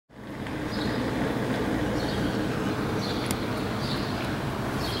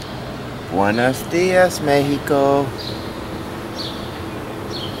Buenos dias, Mexico.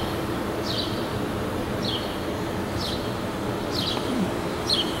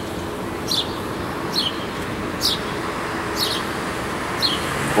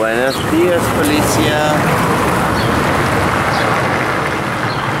 Buenos dias, Felicia.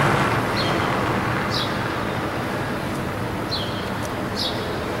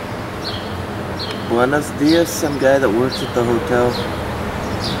 Buenos dias, some guy that works at the hotel.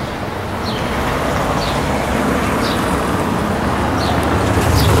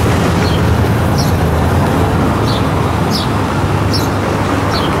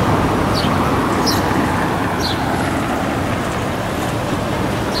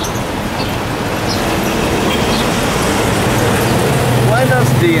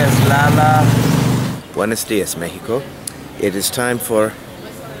 Buenos dias, Lala. Buenos dias, Mexico. It is time for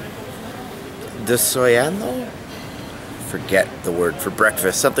desayuno? Forget the word for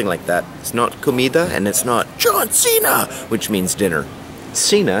breakfast, something like that. It's not comida and it's not John Cena, which means dinner.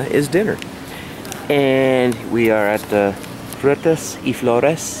 Cena is dinner. And we are at the Frutas y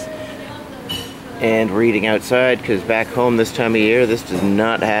Flores. And we're eating outside because back home this time of year, this does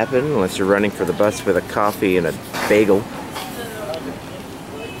not happen unless you're running for the bus with a coffee and a bagel.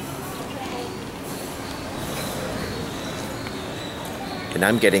 And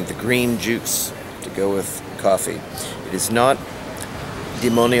I'm getting the green juice to go with coffee. It is not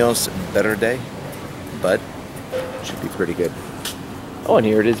Demonios Verde, but it should be pretty good. Oh, and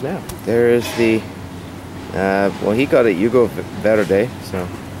here it is now. There is the, well, he got it Jugo Verde, so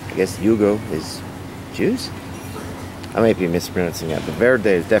I guess Jugo is juice? I might be mispronouncing that, but Verde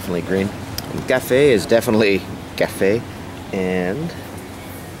is definitely green. And Cafe is definitely cafe. And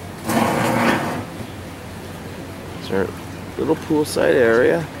it's our little poolside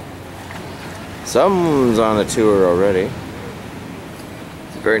area. Someone's on the tour already.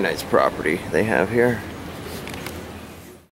 It's a very nice property they have here.